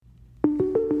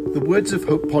The Words of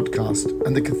Hope podcast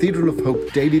and the Cathedral of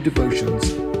Hope daily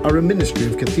devotions are a ministry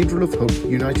of Cathedral of Hope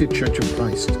United Church of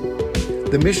Christ.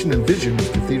 The mission and vision of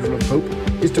Cathedral of Hope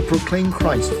is to proclaim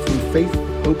Christ through faith,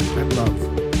 hope and love.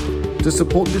 To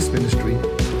support this ministry,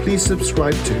 please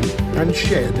subscribe to and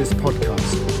share this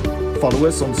podcast. Follow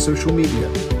us on social media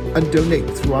and donate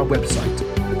through our website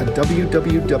at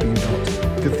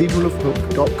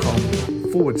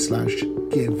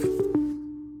www.cathedralofhope.com/give.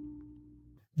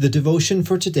 The devotion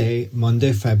for today,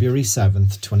 Monday, February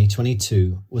 7th,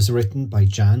 2022, was written by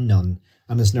Jan Nunn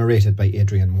and is narrated by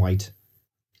Adrian White.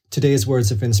 Today's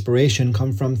words of inspiration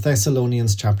come from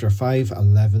Thessalonians chapter 5,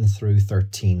 11 through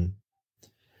 13.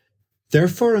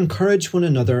 Therefore encourage one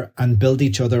another and build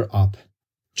each other up,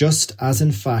 just as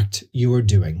in fact you are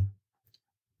doing.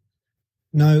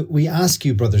 Now we ask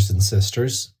you, brothers and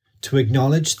sisters, to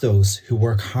acknowledge those who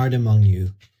work hard among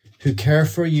you, who care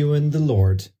for you in the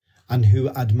Lord, and who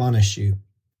admonish you.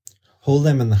 Hold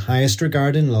them in the highest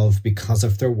regard in love because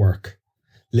of their work.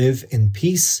 Live in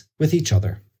peace with each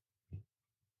other.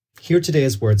 Hear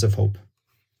today's words of hope.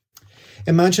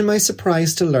 Imagine my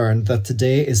surprise to learn that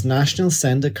today is National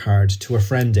Send a Card to a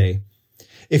Friend Day.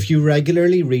 If you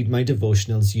regularly read my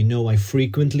devotionals, you know I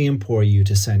frequently implore you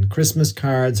to send Christmas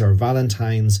cards or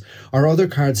Valentine's or other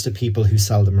cards to people who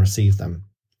seldom receive them.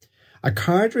 A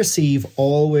card received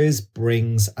always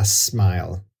brings a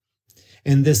smile.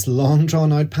 In this long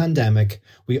drawn-out pandemic,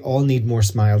 we all need more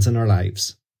smiles in our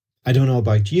lives. I don't know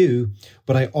about you,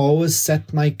 but I always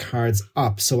set my cards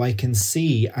up so I can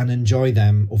see and enjoy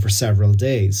them over several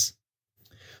days.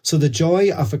 So the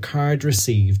joy of a card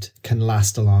received can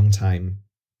last a long time.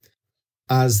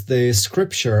 As the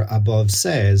scripture above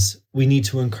says, we need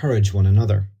to encourage one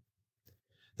another.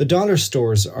 The dollar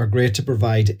stores are great to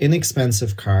provide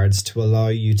inexpensive cards to allow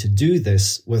you to do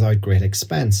this without great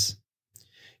expense.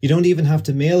 You don't even have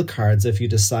to mail cards if you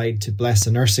decide to bless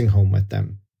a nursing home with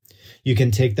them. You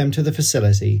can take them to the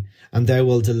facility and they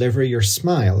will deliver your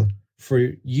smile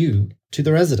for you to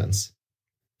the residents.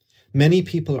 Many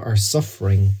people are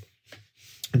suffering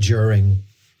during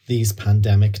these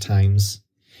pandemic times,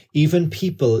 even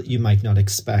people you might not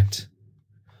expect.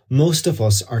 Most of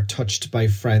us are touched by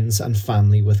friends and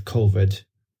family with COVID.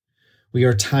 We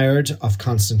are tired of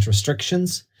constant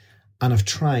restrictions and of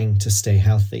trying to stay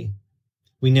healthy.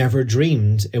 We never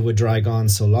dreamed it would drag on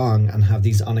so long and have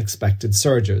these unexpected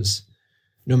surges.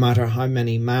 No matter how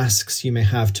many masks you may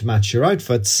have to match your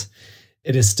outfits,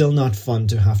 it is still not fun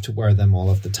to have to wear them all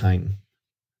of the time.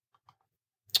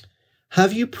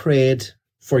 Have you prayed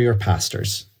for your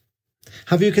pastors?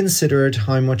 Have you considered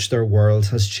how much their world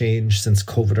has changed since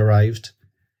COVID arrived?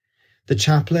 The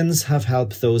chaplains have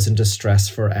helped those in distress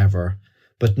forever,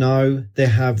 but now they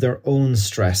have their own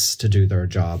stress to do their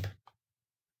job.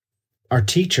 Our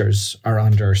teachers are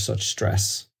under such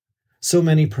stress. So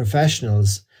many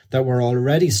professionals that were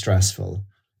already stressful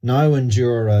now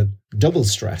endure a double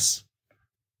stress.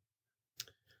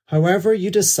 However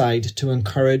you decide to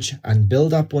encourage and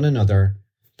build up one another,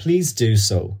 please do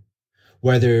so.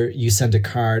 Whether you send a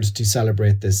card to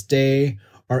celebrate this day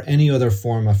or any other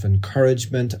form of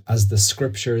encouragement as the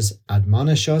scriptures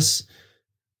admonish us,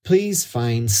 please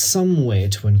find some way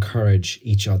to encourage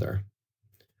each other.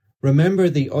 Remember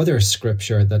the other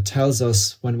scripture that tells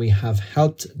us when we have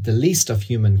helped the least of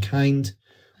humankind,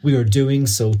 we are doing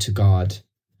so to God,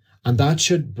 and that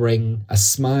should bring a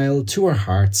smile to our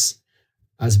hearts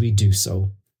as we do so.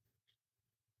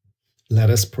 Let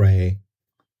us pray.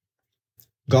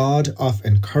 God of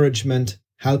encouragement,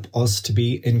 help us to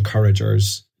be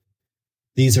encouragers.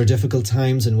 These are difficult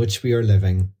times in which we are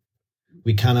living.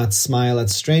 We cannot smile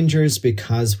at strangers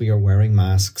because we are wearing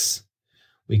masks.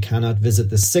 We cannot visit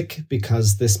the sick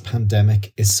because this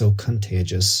pandemic is so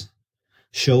contagious.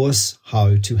 Show us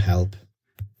how to help.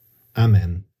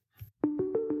 Amen.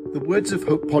 The Words of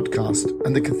Hope podcast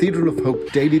and the Cathedral of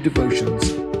Hope daily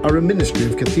devotions are a ministry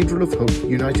of Cathedral of Hope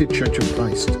United Church of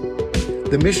Christ.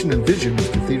 The mission and vision of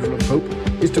Cathedral of Hope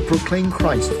is to proclaim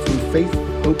Christ through faith,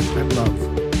 hope and love.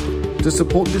 To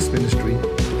support this ministry,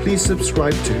 please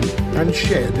subscribe to and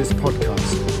share this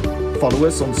podcast. Follow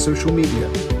us on social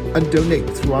media and donate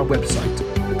through our website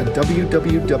at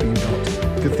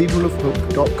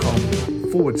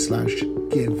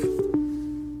www.cathedralofhope.com/give.